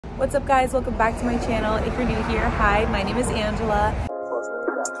What's up guys, welcome back to my channel. If you're new here, hi, my name is Angela.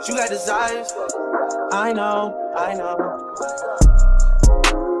 You got desires, I know.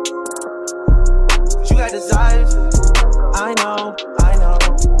 You got desires, I know.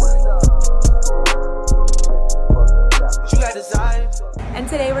 You got desires. And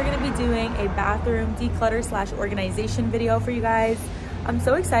today we're gonna be doing a bathroom declutter / organization video for you guys. I'm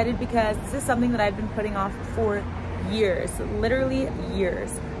so excited because this is something that I've been putting off for years, literally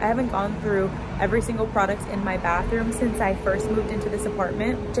years. I haven't gone through every single product in my bathroom since I first moved into this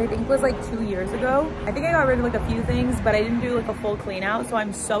apartment, which I think was like 2 years ago. I think I got rid of like a few things, but I didn't do like a full clean out. So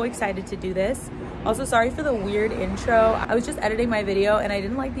I'm so excited to do this. Also, sorry for the weird intro. I was just editing my video and I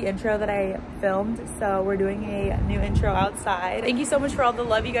didn't like the intro that I filmed. So we're doing a new intro outside. Thank you so much for all the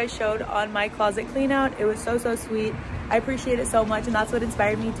love you guys showed on my closet clean out. It was so sweet. I appreciate it so much, and that's what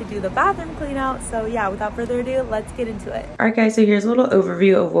inspired me to do the bathroom clean out. So yeah, without further ado, let's get into it. All right guys, so here's a little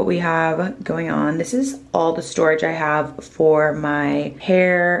overview of what we have going on. This is all the storage I have for my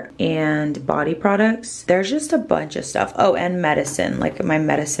hair and body products. There's just a bunch of stuff. Oh, and medicine, like my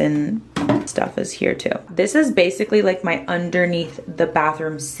medicine stuff is here too. This is basically like my underneath the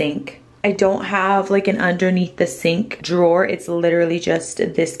bathroom sink. I don't have like an underneath the sink drawer. It's literally just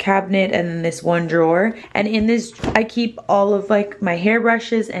this cabinet and then this one drawer. And in this, I keep all of like my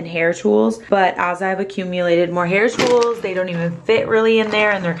hairbrushes and hair tools. But as I've accumulated more hair tools, they don't even fit really in there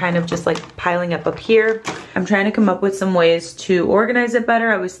and they're kind of just like piling up here. I'm trying to come up with some ways to organize it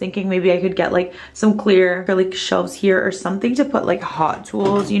better. I was thinking maybe I could get like some clear acrylic shelves here or something to put like hot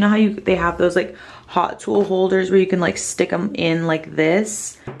tools. You know how they have those like hot tool holders where you can like stick them in like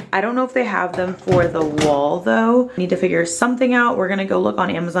this. I don't know if they have them for the wall though. I need to figure something out. We're gonna go look on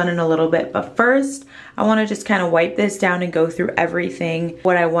Amazon in a little bit, but first I want to just kind of wipe this down and go through everything,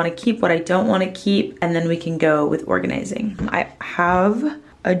 what I want to keep, what I don't want to keep, and then we can go with organizing. I have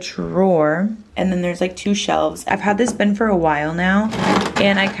a drawer and then there's like 2 shelves. I've had this bin for a while now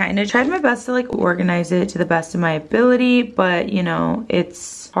and I kind of tried my best to like organize it to the best of my ability, but you know,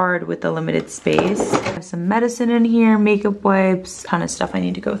 it's hard with the limited space. I have some medicine in here, makeup wipes, ton of stuff I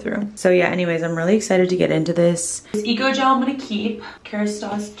need to go through. So yeah, anyways, I'm really excited to get into this. This Eco Gel I'm gonna keep.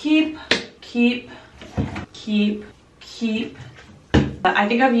 Kerastase keep. I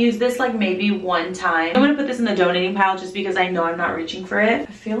think I've used this like maybe one time. I'm gonna put this in the donating pile just because I know I'm not reaching for it.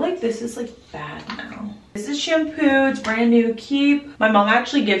 I feel like this is like bad now. This is shampoo, it's brand new, keep. My mom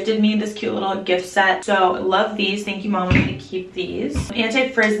actually gifted me this cute little gift set. So love these, thank you mom, I'm gonna keep these.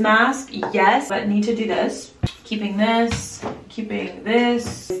 Anti-frizz mask, yes, but need to do this. Keeping this.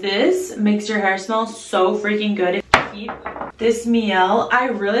 This makes your hair smell so freaking good. Keep this Miel. I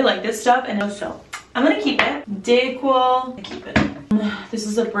really like this stuff and so I'm gonna keep it. Dayquil, keep it. This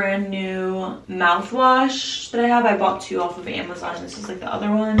is a brand new mouthwash that I have. I bought 2 off of Amazon and this is like the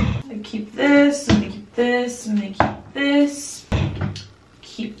other one. I keep this, I'm gonna keep this, I'm gonna keep this,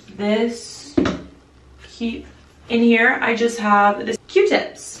 keep this, keep. In here, I just have this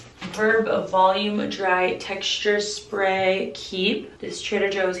Q-tips. Verb Volume Dry Texture Spray, keep. This Trader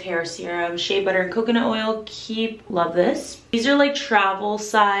Joe's hair serum, shea butter and coconut oil, keep. Love this. These are like travel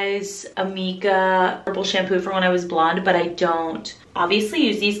size Amika herbal shampoo from when I was blonde, but I don't obviously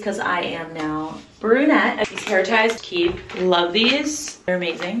use these because I am now brunette. These hair ties, keep. Love these, they're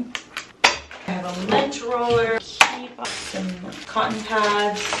amazing. I have a lint roller, keep. Some cotton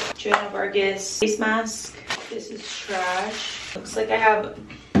pads, Joanna Vargas face mask. This is trash. Looks like I have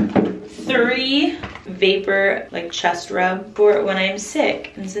 3 vapor like chest rub for when I'm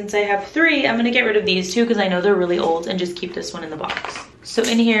sick, and since I have 3, I'm gonna get rid of these 2 because I know they're really old and just keep this one in the box. So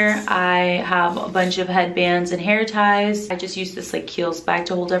in here I have a bunch of headbands and hair ties. I just use this like Kiehl's bag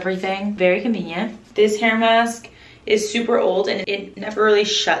to hold everything, very convenient. This hair mask is super old and it never really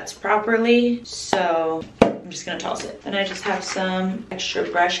shuts properly, so I'm just gonna toss it. Then I just have some extra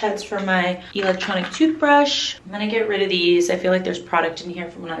brush heads for my electronic toothbrush. I'm gonna get rid of these. I feel like there's product in here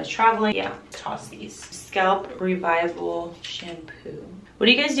from when I was traveling. Yeah, toss these. Scalp Revival shampoo. What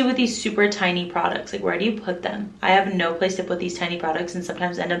do you guys do with these super tiny products? Like, where do you put them? I have no place to put these tiny products and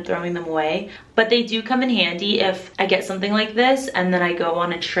sometimes end up throwing them away. But they do come in handy if I get something like this and then I go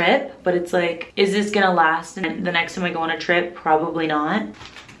on a trip. But it's like, is this gonna last? And the next time I go on a trip, probably not.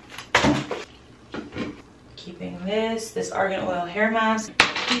 Keeping this argan oil hair mask,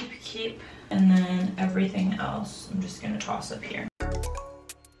 keep, and then everything else I'm just gonna toss up here.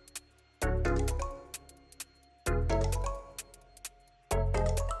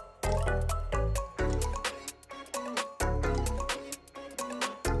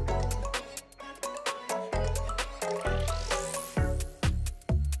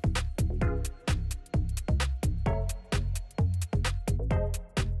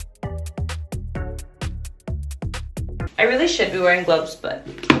 I really should be wearing gloves, but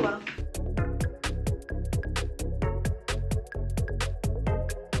oh well.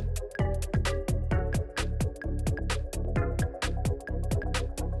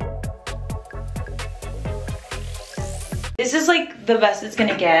 This is like the best it's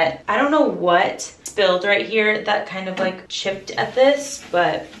gonna get. I don't know what spilled right here that kind of like chipped at this,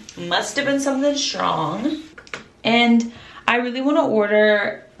 but must have been something strong. And I really want to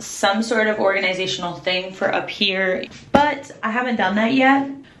order some sort of organizational thing for up here, but I haven't done that yet.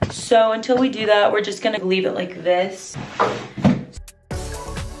 So until we do that, we're just gonna leave it like this.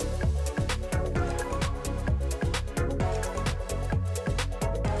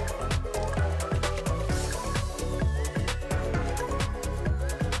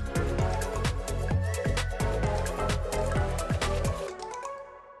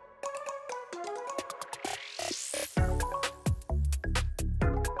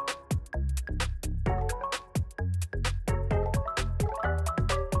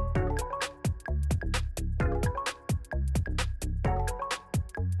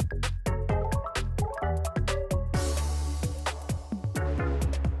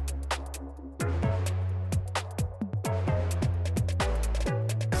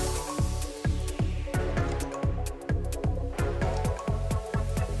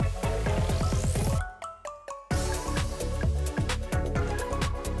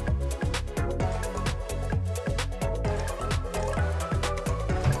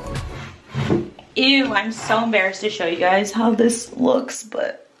 Ew, I'm so embarrassed to show you guys how this looks,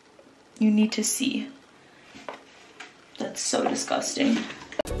 but you need to see. That's so disgusting.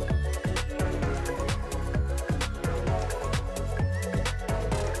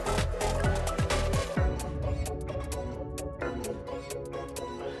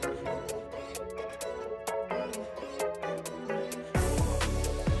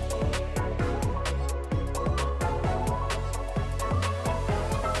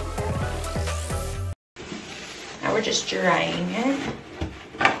 Now we're just drying it.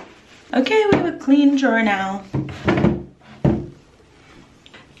 Okay, we have a clean drawer now.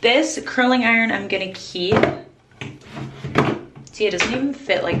 This curling iron I'm gonna keep. See, it doesn't even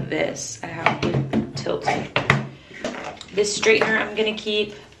fit like this. I have to tilt it. This straightener I'm gonna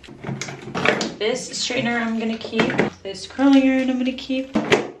keep. This straightener I'm gonna keep. This curling iron I'm gonna keep.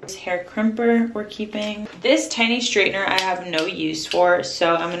 This hair crimper we're keeping. This tiny straightener I have no use for,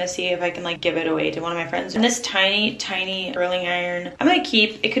 so I'm gonna see if I can like give it away to one of my friends. And this tiny curling iron I'm gonna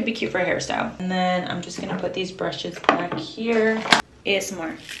keep. It could be cute for a hairstyle. And then I'm just gonna put these brushes back here.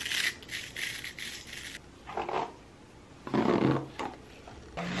 ASMR.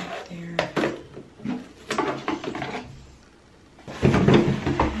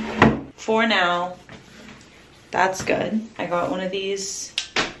 For now, that's good. I got one of these.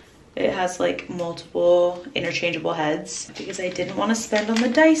 It has like multiple interchangeable heads because I didn't want to spend on the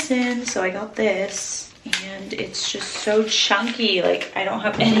Dyson, so I got this. And it's just so chunky, like I don't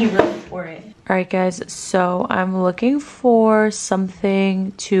have any room for it. All right guys, so I'm looking for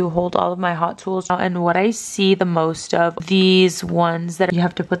something to hold all of my hot tools, and what I see the most of, these ones that you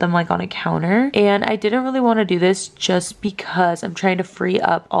have to put them like on a counter. And I didn't really want to do this just because I'm trying to free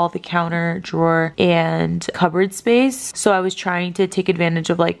up all the counter, drawer, and cupboard space. So I was trying to take advantage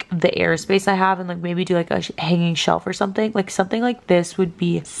of like the airspace I have and like maybe do like a hanging shelf or something. Like something like this would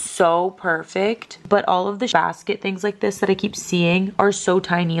be so perfect. But all of the basket things like this that I keep seeing are so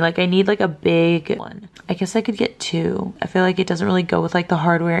tiny. Like I need like a big one. I guess I could get two. I feel like it doesn't really go with like the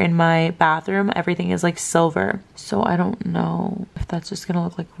hardware in my bathroom. Everything is like silver. So I don't know if that's just gonna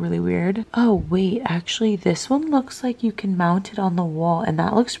look like really weird. Oh wait, actually this one looks like you can mount it on the wall and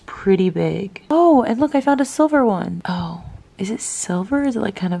that looks pretty big. Oh, and look, I found a silver one. Oh, is it silver or is it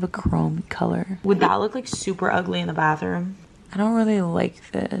like kind of a chrome color? Would that look like super ugly in the bathroom? I don't really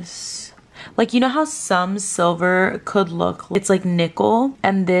like this. Like, you know how some silver could look, it's like nickel,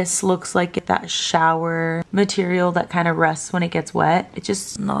 and this looks like that shower material that kind of rests when it gets wet. It's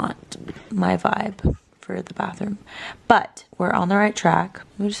just not my vibe for the bathroom. But we're on the right track.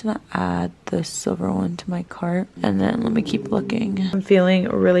 I'm just gonna add the silver one to my cart, and then let me keep looking. I'm feeling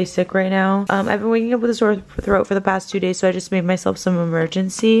really sick right now. I've been waking up with a sore throat for the past 2 days, so I just made myself some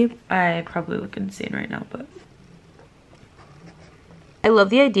emergency. I probably look insane right now, but I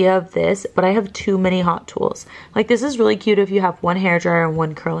love the idea of this, but I have too many hot tools. Like, this is really cute if you have one hairdryer and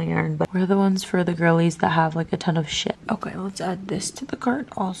one curling iron, but we're the ones for the girlies that have like a ton of shit. Okay, let's add this to the cart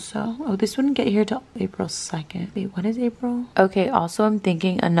also. Oh, this wouldn't get here till April 2nd. Wait, what is April? Okay, also I'm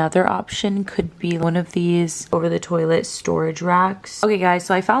thinking another option could be one of these over the toilet storage racks. Okay guys,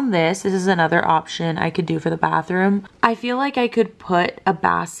 so I found this. This is another option I could do for the bathroom. I feel like I could put a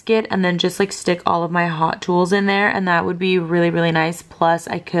basket and then just like stick all of my hot tools in there, and that would be really, really nice. Plus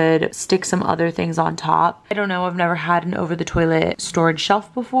I could stick some other things on top. I don't know, I've never had an over the toilet storage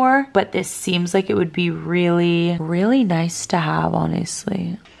shelf before, but this seems like it would be really, really nice to have,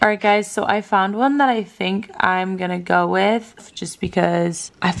 honestly. All right guys, so I found one that I think I'm gonna go with just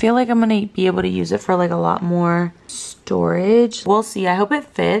because I feel like I'm gonna be able to use it for like a lot more storage. We'll see. I hope it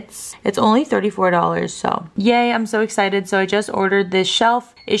fits. It's only $34, so yay, I'm so excited. So I just ordered this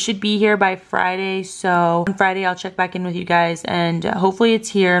shelf. It should be here by Friday, so on Friday I'll check back in with you guys and hopefully it's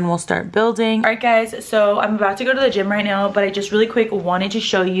here and we'll start building. All right guys, so I'm about to go to the gym right now, but I just really quick wanted to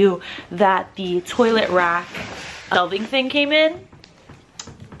show you that the toilet rack shelving thing came in.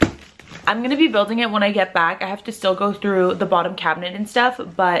 I'm gonna be building it when I get back. I have to still go through the bottom cabinet and stuff,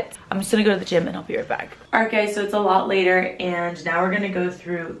 but I'm just gonna go to the gym and I'll be right back. All right guys, so it's a lot later and now we're gonna go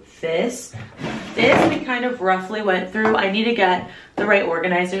through this. This we kind of roughly went through. I need to get the right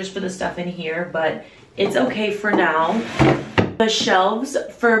organizers for the stuff in here, but it's okay for now. The shelves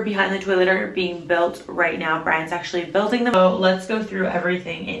for behind the toilet are being built right now. Brian's actually building them. So let's go through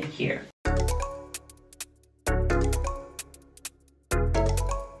everything in here.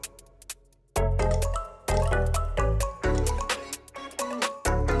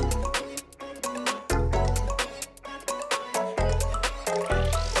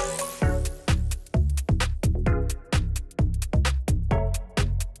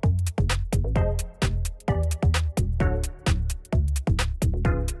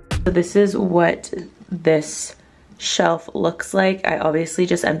 So this is what this shelf looks like. I obviously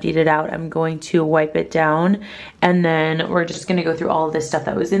just emptied it out. I'm going to wipe it down and then we're just gonna go through all of this stuff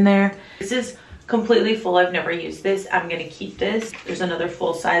that was in there. This is completely full. I've never used this. I'm gonna keep this. There's another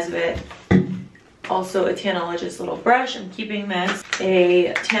full size of it. Also a Tanologist little brush. I'm keeping this.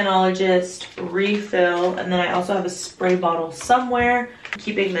 A Tanologist refill, and then I also have a spray bottle somewhere. I'm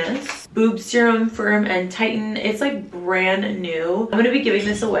keeping this. Boob Serum Firm and Tighten. It's like brand new. I'm gonna be giving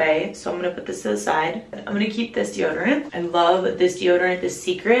this away, so I'm gonna put this to the side. I'm gonna keep this deodorant. I love this deodorant, this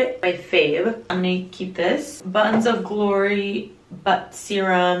Secret, my fave. I'm gonna keep this. Buttons of Glory Butt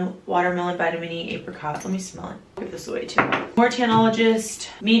Serum, Watermelon Vitamin E, Apricot. Let me smell it. Give this away too. More Tanologist,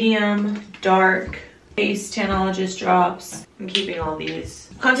 medium, dark, base Tanologist drops. I'm keeping all these.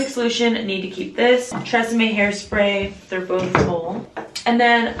 Contact solution, I need to keep this. Tresemme hairspray, they're both full. And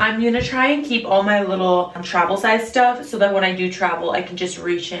then I'm gonna try and keep all my little travel size stuff so that when I do travel, I can just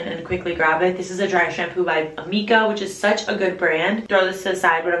reach in and quickly grab it. This is a dry shampoo by Amika, which is such a good brand. Throw this to the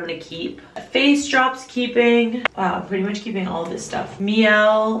side, but I'm gonna keep. Face drops keeping. Wow, I'm pretty much keeping all of this stuff.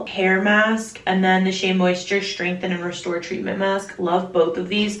 Miel hair mask, and then the Shea Moisture Strengthen and Restore Treatment Mask. Love both of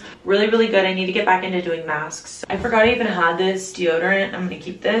these. Really, really good. I need to get back into doing masks. I forgot I even had this deodorant. I'm gonna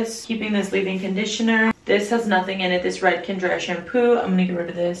keep this. Keeping this leave-in conditioner. This has nothing in it. This Redken dry shampoo. I'm gonna get rid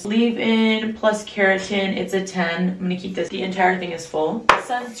of this. Leave-in plus keratin. It's a 10. I'm gonna keep this. The entire thing is full.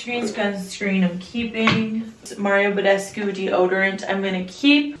 Sunscreen I'm keeping. Mario Badescu deodorant I'm gonna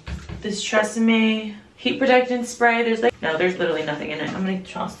keep. This Tresemme heat protectant spray. There's literally nothing in it. I'm gonna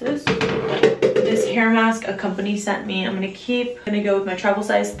toss this. This hair mask a company sent me. I'm gonna keep. I'm gonna go with my travel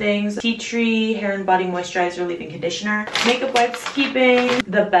size things. Tea Tree hair and body moisturizer leave-in conditioner. Makeup wipes keeping.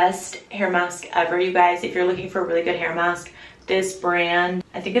 The best hair mask ever, you guys. If you're looking for a really good hair mask, this brand,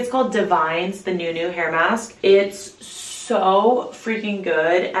 I think it's called Divine's, the new hair mask. It's so freaking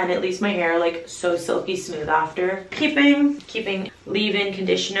good and it leaves my hair like so silky smooth after. Keeping leave-in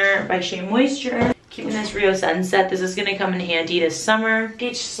conditioner by Shea Moisture. Keeping this Rio Sunset. This is gonna come in handy this summer.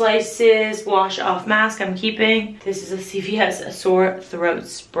 Peach Slices wash off mask I'm keeping. This is a CVS sore throat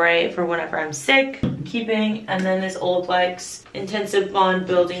spray for whenever I'm sick. Keeping. And then this Olaplex Intensive Bond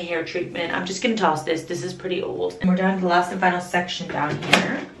Building Hair Treatment. I'm just gonna toss this. This is pretty old. And we're down to the last and final section down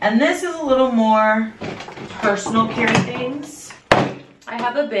here. And this is a little more personal care things. I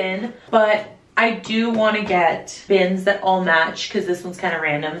have a bin, but I do want to get bins that all match because this one's kind of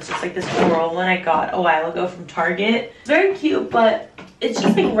random. It's just like this floral one I got a while ago from Target. It's very cute, but it's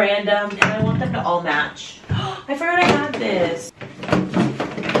just like random and I want them to all match. I forgot I had this.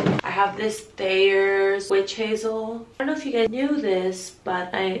 I have this Thayer's Witch Hazel. I don't know if you guys knew this, but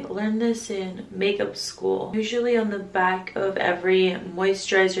I learned this in makeup school. Usually on the back of every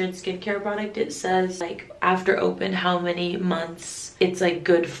moisturizer and skincare product, it says like after open how many months it's like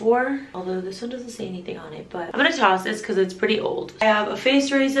good for. Although this one doesn't say anything on it, but I'm gonna toss this because it's pretty old. I have a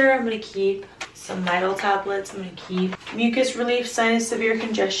face razor I'm gonna keep. Some Midol tablets I'm gonna keep. Mucus relief, sinus, severe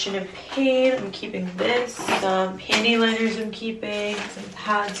congestion, and pain. I'm keeping this. Some panty liners I'm keeping. Some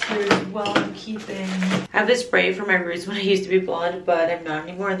pads here as well I'm keeping. I have this spray for my roots when I used to be blonde, but I'm not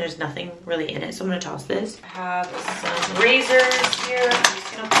anymore and there's nothing really in it, so I'm gonna toss this. I have some razors here. I'm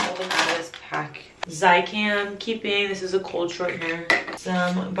just gonna pull them out of this pack. Zicam keeping. This is a cold shortener.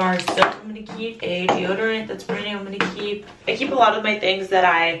 Some bar soap I'm gonna keep. A deodorant that's brand new I'm gonna keep. I keep a lot of my things that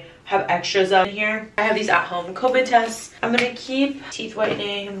I have extras of in here. I have these at-home COVID tests I'm gonna keep. Teeth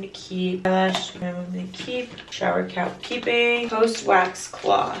whitening I'm gonna keep. Eyelash I'm gonna keep. Shower cap keeping. Post wax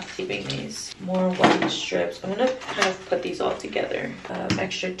cloth keeping these. More wax strips. I'm gonna kind of put these all together.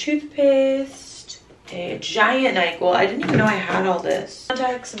 Extra toothpaste. A giant NyQuil. I didn't even know I had all this.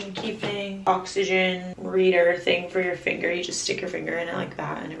 Contacts I'm keeping. Oxygen reader thing for your finger. You just stick your finger in it like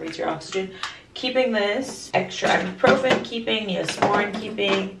that and it reads your oxygen. Keeping this. Extra ibuprofen keeping. Neosporin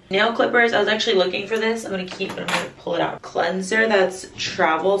keeping. Nail clippers. I was actually looking for this. I'm going to keep, but I'm going to pull it out. Cleanser that's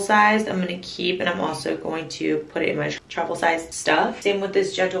travel sized. I'm going to keep, and I'm also going to put it in my travel sized stuff. Same with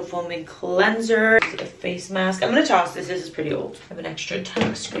this gentle foaming cleanser. This is a face mask. I'm going to toss this. This is pretty old. I have an extra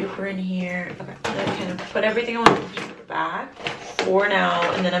tongue scraper in here. Okay. I'm going to kind of put everything I want to keep back for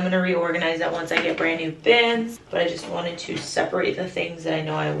now, and then I'm going to reorganize that once I get brand new bins. But I just wanted to separate the things that I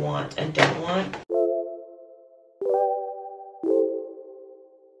know I want and don't want.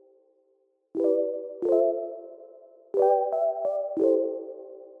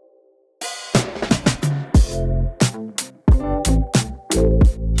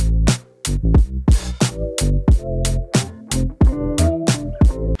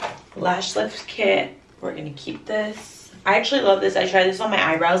 Lash lift kit. We're gonna keep this. I actually love this. I tried this on my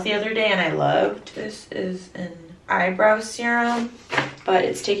eyebrows the other day and I loved. This is an eyebrow serum, but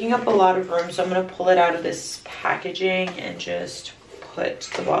it's taking up a lot of room, so I'm gonna pull it out of this packaging and just put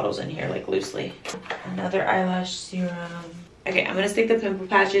the bottles in here like loosely. Another eyelash serum. Okay, I'm gonna stick the pimple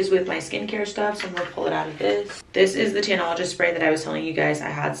patches with my skincare stuff, so I'm gonna pull it out of this. This is the Tanologist spray that I was telling you guys I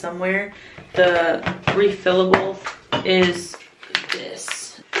had somewhere. The refillable is this.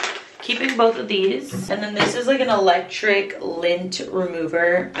 Keeping both of these. And then this is like an electric lint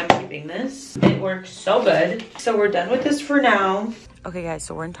remover. I'm keeping this. It works so good. So we're done with this for now. Okay guys,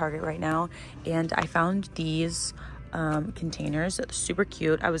 so we're in Target right now and I found these containers. Super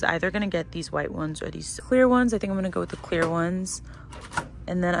cute. I was either gonna get these white ones or these clear ones. I think I'm gonna go with the clear ones.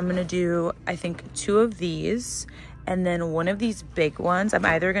 And then I'm gonna do, I think, 2 of these and then 1 of these big ones. I'm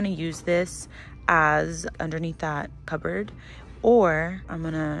either gonna use this as underneath that cupboard, or I'm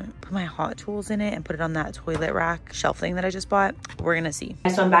gonna put my hot tools in it and put it on that toilet rack shelf thing that I just bought. We're gonna see.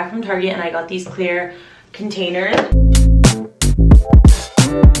 So I'm back from Target and I got these clear containers.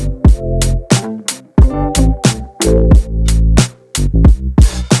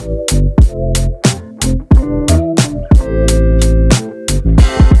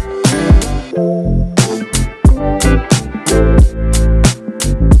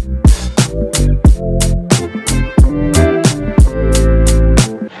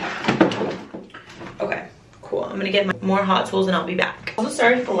 More hot tools and I'll be back. Also,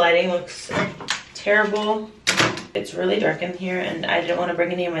 sorry if the lighting looks terrible. It's really dark in here and I didn't want to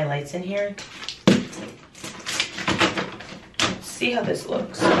bring any of my lights in here. Let's see how this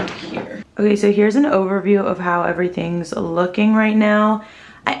looks up here. Okay, so here's an overview of how everything's looking right now.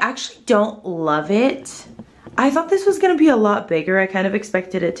 I actually don't love it. I thought this was gonna be a lot bigger. I kind of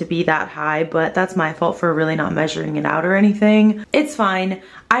expected it to be that high, but that's my fault for really not measuring it out or anything. It's fine.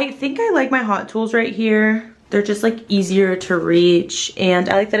 I think I like my hot tools right here. They're just like easier to reach, and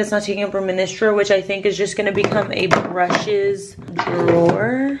I like that it's not taking up room in this drawer, which I think is just gonna become a brushes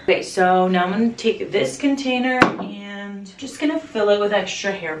drawer. Okay, so now I'm gonna take this container and just gonna fill it with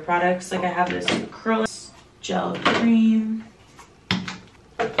extra hair products. Like I have this acrylic gel cream.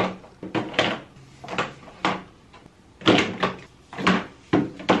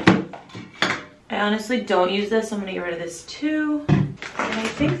 I honestly don't use this, so I'm gonna get rid of this too. And I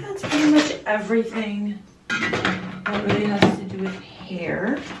think that's pretty much everything that really has to do with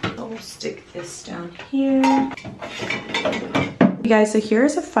hair. I'll stick this down here. You guys, so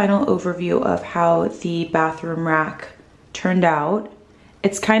here's a final overview of how the bathroom rack turned out.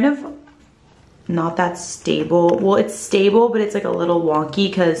 It's kind of not that stable. Well, it's stable, but it's like a little wonky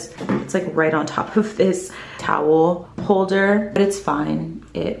because it's like right on top of this towel holder, but it's fine.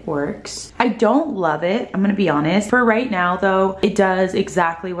 it works. I don't love it, I'm gonna be honest. For right now though, it does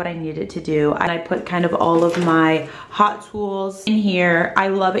exactly what I need it to do. And I put kind of all of my hot tools in here. I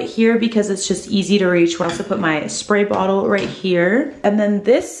love it here because it's just easy to reach. I also put my spray bottle right here. And then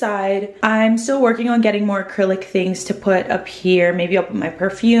this side, I'm still working on getting more acrylic things to put up here. Maybe I'll put my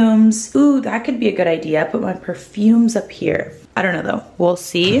perfumes. Ooh, that could be a good idea. Put my perfumes up here. I don't know though, we'll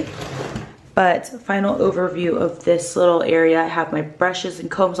see. But final overview of this little area, I have my brushes and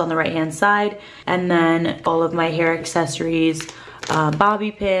combs on the right hand side, and then all of my hair accessories,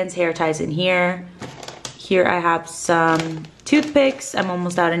 bobby pins, hair ties in here. Here I have some toothpicks. I'm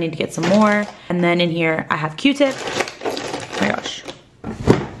almost out, I need to get some more. And then in here I have Q-tip. Oh my gosh.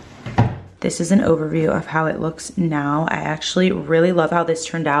 This is an overview of how it looks now. I actually really love how this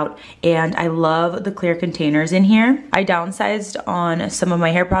turned out, and I love the clear containers in here. I downsized on some of my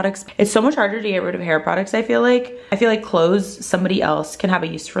hair products. It's so much harder to get rid of hair products, I feel like. I feel like clothes, somebody else can have a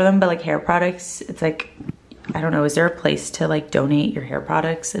use for them, but like hair products, it's like, I don't know, is there a place to like donate your hair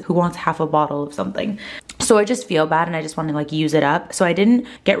products? Who wants half a bottle of something? So I just feel bad and I just want to like use it up. So I didn't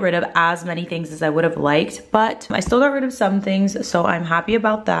get rid of as many things as I would have liked, but I still got rid of some things. So I'm happy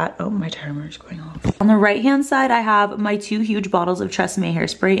about that. Oh, my timer is going off. On the right hand side, I have my 2 huge bottles of Tresemme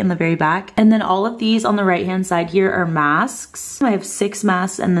hairspray in the very back. And then all of these on the right hand side here are masks. I have 6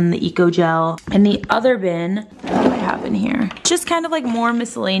 masks and then the Eco Gel. In the other bin, what do I have in here? Just kind of like more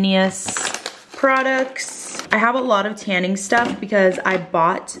miscellaneous products. I have a lot of tanning stuff because I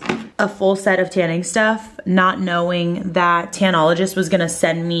bought a full set of tanning stuff not knowing that Tanologist was gonna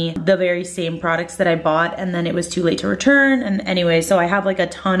send me the very same products that I bought, and then it was too late to return. And anyway, so I have like a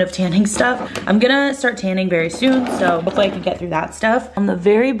ton of tanning stuff. I'm gonna start tanning very soon, so hopefully I can get through that stuff. On the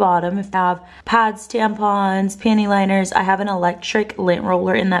very bottom, if I have pads, tampons, panty liners, I have an electric lint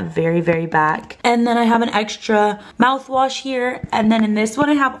roller in that very, very back. And then I have an extra mouthwash here. And then in this one,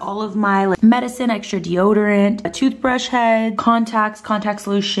 I have all of my like medicine, extra deodorant, a toothbrush head, contacts, contact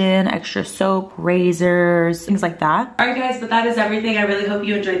solution, extra soap, razors, things like that. All right guys, but that is everything. I really hope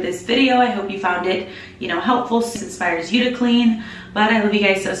you enjoyed this video. I hope you found it, you know, helpful, inspires you to clean. But I love you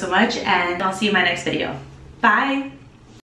guys so, so much, and I'll see you in my next video. Bye.